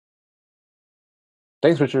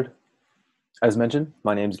Thanks, Richard. As mentioned,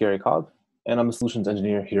 my name is Gary Cobb, and I'm a solutions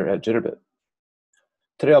engineer here at Jitterbit.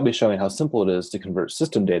 Today, I'll be showing how simple it is to convert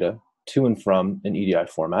system data to and from an EDI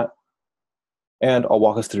format, and I'll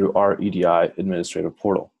walk us through our EDI administrative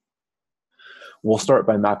portal. We'll start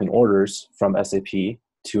by mapping orders from SAP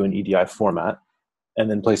to an EDI format, and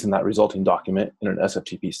then placing that resulting document in an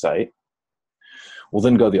SFTP site. We'll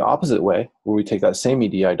then go the opposite way, where we take that same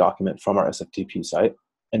EDI document from our SFTP site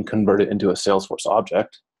and convert it into a Salesforce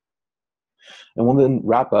object. And we'll then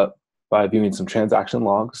wrap up by viewing some transaction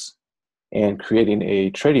logs and creating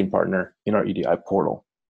a trading partner in our EDI portal.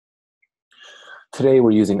 Today,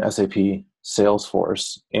 we're using SAP,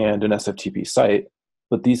 Salesforce, and an SFTP site,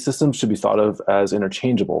 but these systems should be thought of as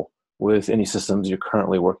interchangeable with any systems you're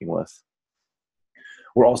currently working with.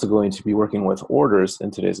 We're also going to be working with orders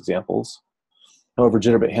in today's examples. However,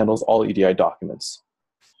 Jitterbit handles all EDI documents: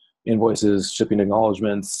 invoices, shipping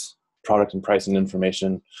acknowledgements, product and pricing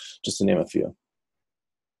information, just to name a few.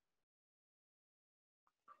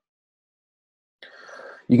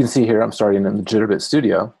 You can see here I'm starting in the Jitterbit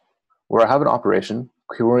Studio, where I have an operation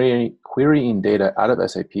querying data out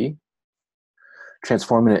of SAP,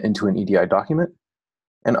 transforming it into an EDI document,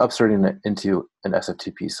 and upserting it into an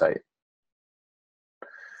SFTP site.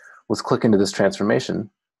 Let's click into this transformation,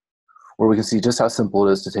 where we can see just how simple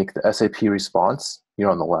it is to take the SAP response here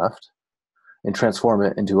on the left and transform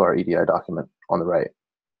it into our EDI document on the right.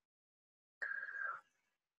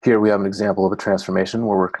 Here we have an example of a transformation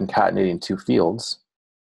where we're concatenating two fields,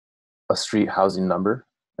 a street housing number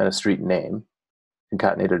and a street name,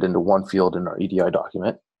 concatenated into one field in our EDI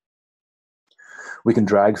document. We can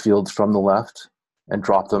drag fields from the left and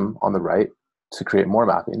drop them on the right to create more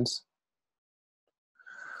mappings.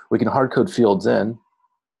 We can hard-code fields in.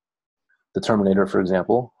 The terminator, for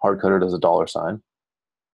example, hard-coded as a $sign.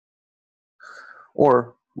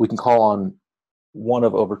 Or we can call on one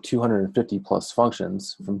of over 250 plus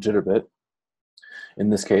functions from Jitterbit. In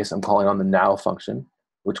this case, I'm calling on the now function,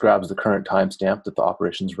 which grabs the current timestamp that the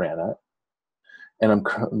operations ran at. And I'm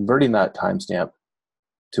converting that timestamp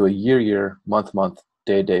to a year, month,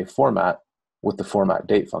 day format with the format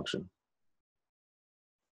date function.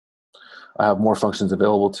 I have more functions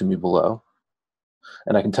available to me below,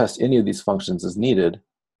 and I can test any of these functions as needed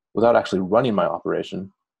without actually running my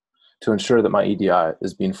operation to ensure that my EDI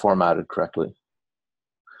is being formatted correctly.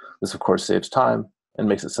 This, of course, saves time and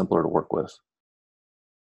makes it simpler to work with.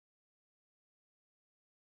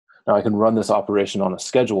 Now I can run this operation on a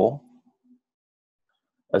schedule,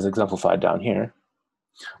 as exemplified down here,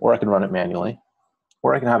 or I can run it manually,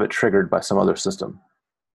 or I can have it triggered by some other system.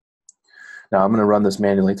 Now I'm going to run this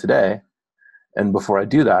manually today, and before I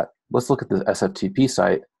do that, let's look at the SFTP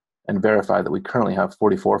site and verify that we currently have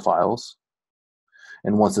 44 files.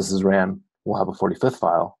 And once this is ran, we'll have a 45th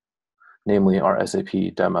file, namely our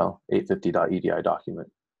SAP demo 850.edi document.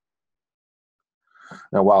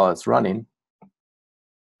 Now, while it's running,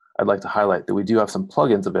 I'd like to highlight that we do have some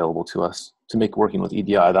plugins available to us to make working with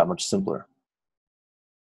EDI that much simpler.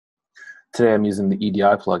 Today, I'm using the EDI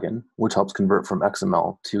plugin, which helps convert from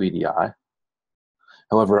XML to EDI.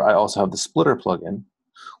 However, I also have the splitter plugin,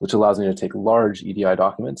 which allows me to take large EDI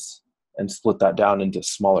documents and split that down into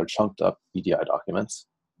smaller chunked up EDI documents.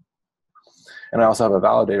 And I also have a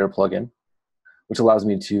validator plugin, which allows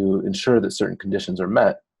me to ensure that certain conditions are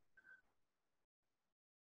met.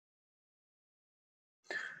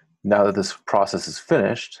 Now that this process is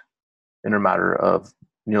finished, in a matter of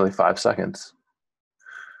nearly 5 seconds,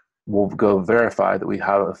 we'll go verify that we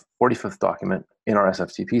have a 45th document in our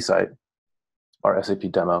SFTP site, our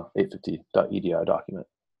SAP demo 850.edi document.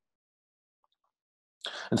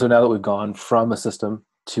 And so now that we've gone from a system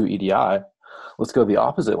to EDI, let's go the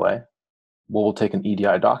opposite way. We'll take an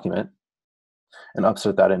EDI document and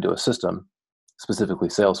upsert that into a system, specifically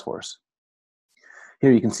Salesforce.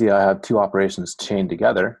 Here you can see I have two operations chained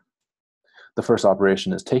together. The first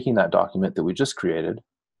operation is taking that document that we just created,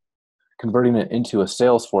 converting it into a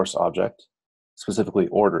Salesforce object, specifically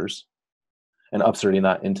orders, and upserting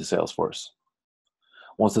that into Salesforce.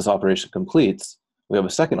 Once this operation completes, we have a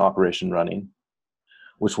second operation running,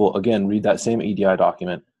 which will again read that same EDI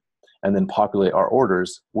document and then populate our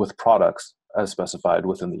orders with products as specified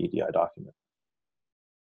within the EDI document.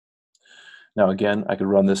 Now again, I could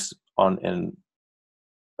run this on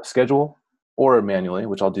a schedule or manually,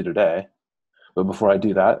 which I'll do today. But before I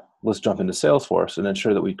do that, let's jump into Salesforce and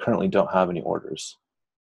ensure that we currently don't have any orders.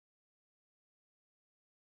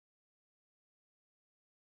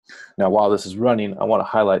 Now, while this is running, I want to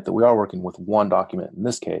highlight that we are working with one document in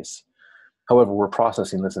this case. However, we're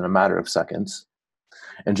processing this in a matter of seconds.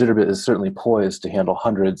 And Jitterbit is certainly poised to handle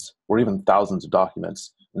hundreds or even thousands of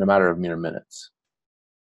documents in a matter of mere minutes.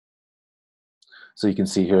 So you can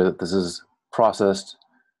see here that this is processed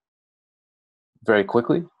very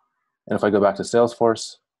quickly. And if I go back to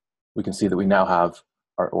Salesforce, we can see that we now have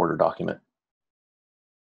our order document.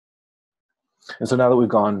 And so now that we've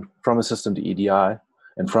gone from a system to EDI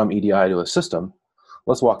and from EDI to a system,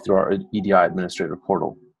 let's walk through our EDI administrator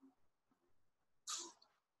portal.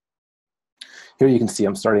 Here you can see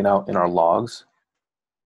I'm starting out in our logs.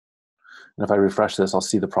 And if I refresh this, I'll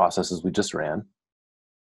see the processes we just ran.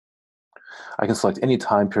 I can select any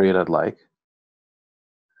time period I'd like.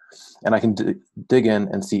 And I can dig in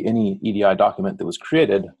and see any EDI document that was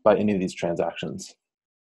created by any of these transactions.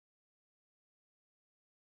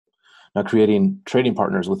 Now, creating trading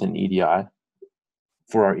partners within EDI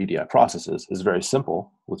for our EDI processes is very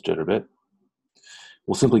simple with Jitterbit.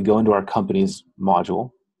 We'll simply go into our company's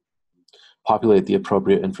module, populate the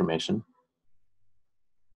appropriate information.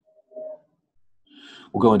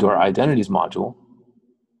 We'll go into our identities module,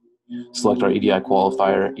 select our EDI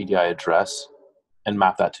qualifier, EDI address, and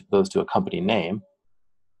map those to a company name.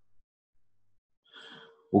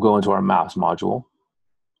 We'll go into our maps module,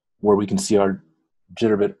 where we can see our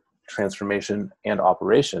Jitterbit transformation and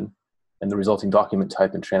operation and the resulting document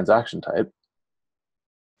type and transaction type.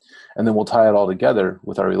 And then we'll tie it all together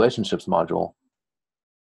with our relationships module,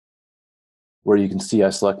 where you can see I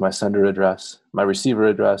select my sender address, my receiver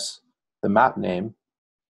address, the map name,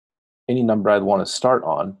 any number I'd want to start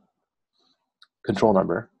on, control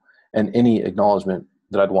number, and any acknowledgement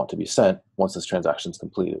that I'd want to be sent once this transaction is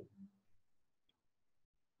completed.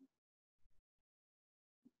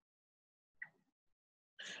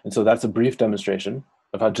 And so that's a brief demonstration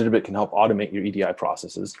of how Jitterbit can help automate your EDI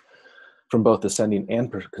processes from both the sending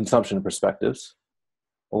and consumption perspectives,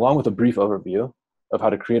 along with a brief overview of how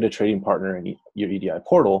to create a trading partner in your EDI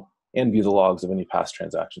portal and view the logs of any past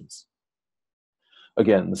transactions.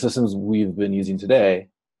 Again, the systems we've been using today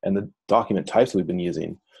and the document types we've been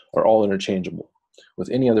using are all interchangeable with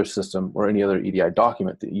any other system or any other EDI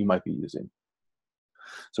document that you might be using.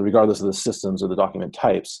 So regardless of the systems or the document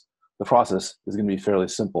types, the process is going to be fairly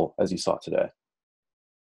simple, as you saw today.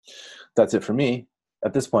 That's it for me.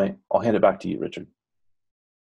 At this point, I'll hand it back to you, Richard.